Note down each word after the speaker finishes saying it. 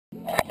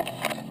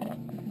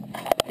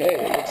Okay,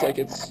 it looks like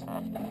it's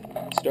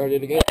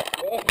started again.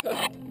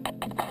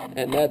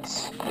 And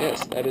yes,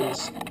 that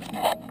is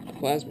the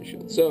plasma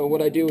shield. So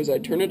what I do is I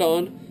turn it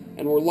on,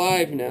 and we're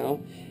live now,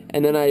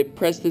 and then I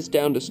press this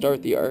down to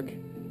start the arc.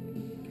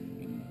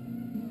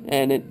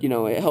 And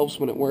it helps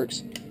when it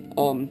works.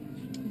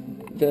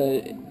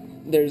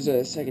 There's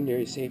a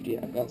secondary safety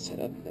I've got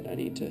set up that I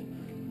need to...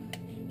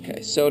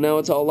 Okay, so now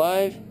it's all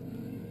live.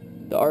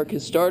 The arc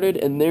has started,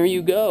 and there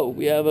you go.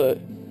 We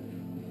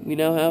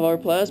now have our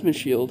plasma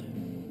shield.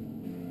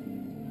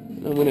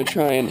 I'm gonna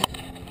try and...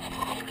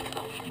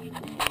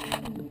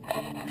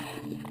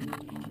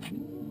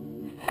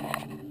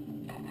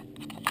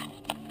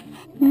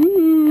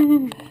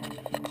 Ooh,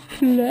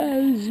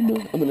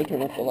 plasma. I'm gonna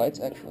turn off the lights,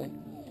 actually.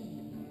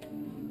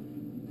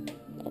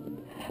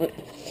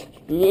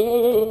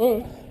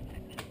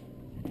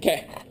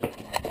 Okay.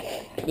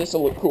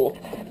 This'll look cool.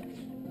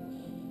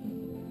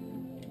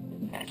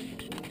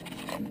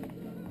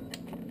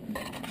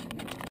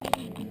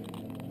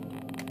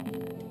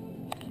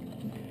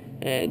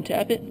 And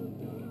tap it.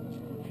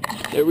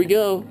 There we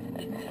go.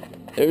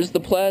 There's the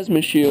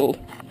plasma shield.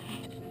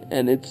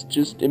 And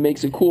it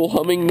makes a cool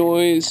humming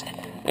noise,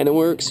 and it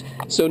works.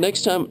 So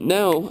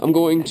now I'm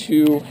going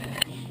to